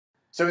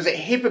So is it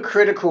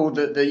hypocritical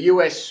that the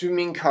US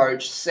swimming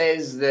coach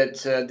says that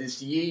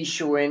this Ye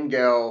Shiwen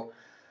girl,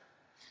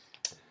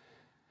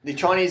 the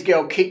Chinese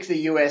girl, kicked the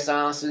US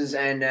asses,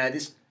 and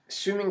this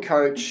swimming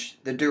coach,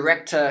 the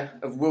director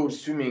of world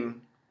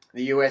swimming,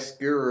 the US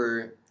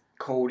guru,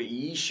 called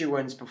Ye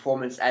Shiwen's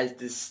performance as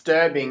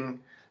disturbing,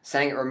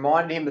 saying it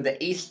reminded him of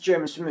the East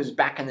German swimmers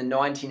back in the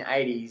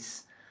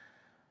 1980s,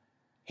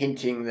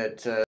 hinting that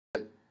the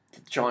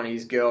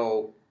Chinese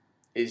girl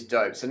is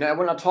dope. So now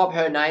when I type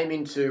her name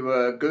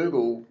into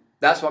Google,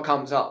 that's what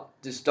comes up.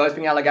 Just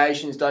doping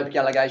allegations, doping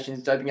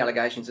allegations, doping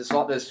allegations. It's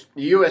like this,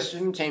 the US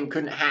swim team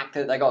couldn't hack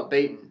that they got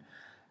beaten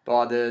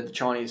by the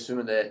Chinese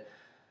swimmer there.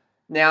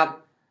 Now,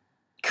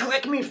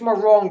 correct me if I'm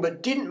wrong,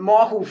 but didn't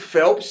Michael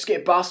Phelps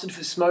get busted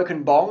for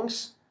smoking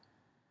bongs?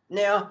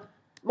 Now,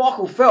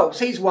 Michael Phelps,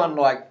 he's won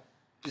like,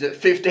 is it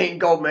 15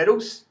 gold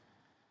medals?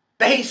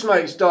 But he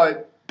smokes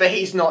dope, but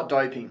he's not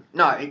doping.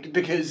 No,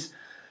 because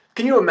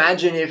can you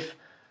imagine if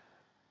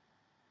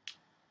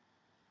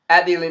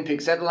at the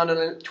Olympics, at the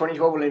London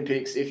 2012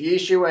 Olympics, if Ye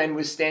Shiwen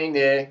was standing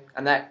there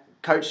and that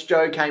Coach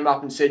Joe came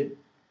up and said,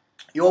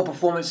 your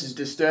performance is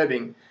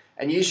disturbing,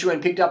 and Ye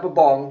Shiwen picked up a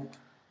lighter,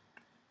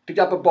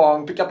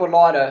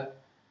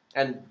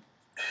 and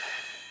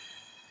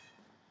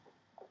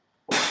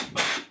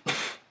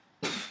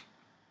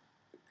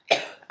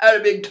had a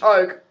big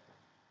toke,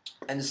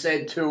 and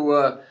said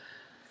to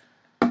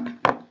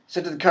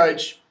the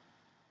coach,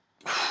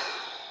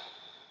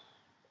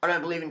 I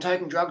don't believe in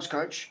taking drugs,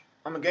 coach.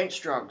 I'm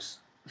against drugs.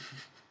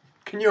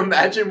 Can you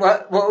imagine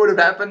what would have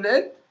happened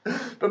then?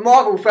 But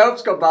Michael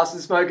Phelps got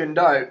busted smoking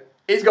dope.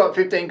 He's got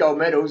 15 gold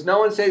medals. No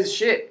one says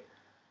shit.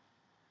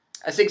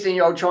 A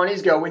 16-year-old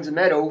Chinese girl wins a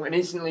medal and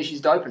instantly she's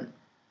doping.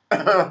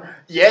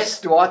 Yes,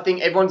 do I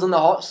think everyone's on the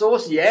hot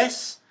sauce?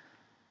 Yes.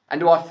 And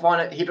do I find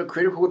it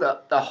hypocritical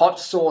that the hot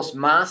sauce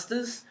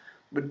masters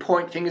would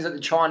point fingers at the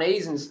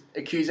Chinese and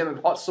accuse them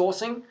of hot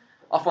saucing?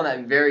 I find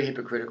that very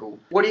hypocritical.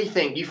 What do you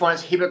think? Do you find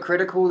it's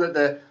hypocritical that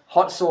the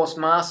hot sauce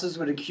masters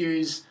would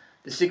accuse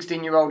the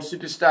 16-year-old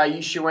superstar Ye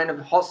Shiwen of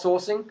hot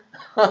saucing?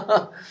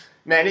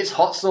 Man, it's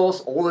hot sauce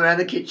all around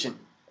the kitchen.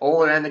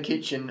 All around the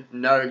kitchen,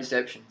 no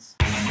exceptions.